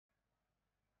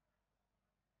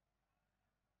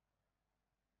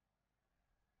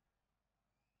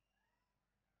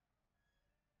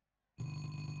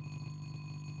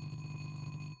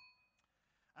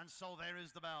And so there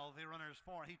is the bell. The runners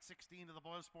 4, heat 16 of the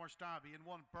BoyleSports Derby. In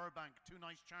 1, Burbank. 2,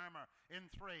 Nice Charmer. In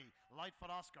 3,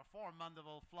 Lightfoot Oscar. 4,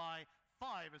 Mandeville Fly.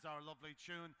 5 is Our Lovely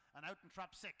Tune. And out in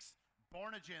trap 6,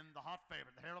 Bornagin, the hot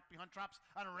favourite. The hair up behind traps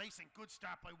and racing. Good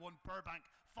start by 1, Burbank.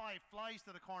 5 flies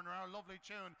to the corner, Our Lovely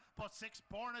Tune. But 6,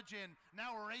 Bornagin,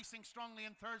 now racing strongly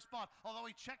in 3rd spot. Although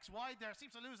he checks wide there,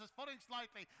 seems to lose his footing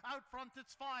slightly. Out front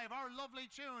it's 5, Our Lovely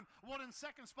Tune. 1 in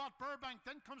 2nd spot, Burbank.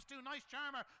 Then comes 2, Nice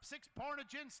Charmer. 6,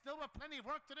 Bornagin, still with plenty of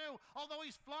work to do. Although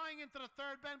he's flying into the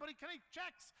 3rd bend, but he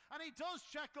checks, and he does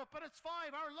check up. But it's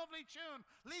 5, Our Lovely Tune.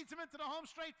 Leads him into the home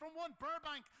straight from 1,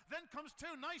 Burbank. Then comes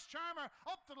 2, Nice Charmer.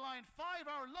 Up to the line, 5,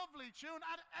 Our Lovely Tune.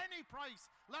 At any price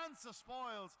lands the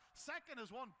spoils. 2nd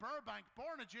is 1, Burbank.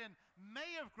 Bornagin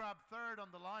may have grabbed 3rd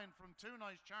on the line from 2,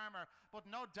 Nice Charmer, but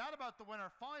no doubt about the winner,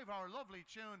 5, Our Lovely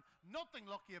Tune. Nothing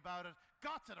lucky about it.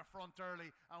 Got to the front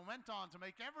early and went on to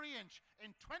make every inch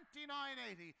in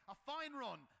 29.80. A fine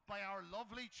run by Our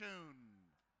Lovely Tune.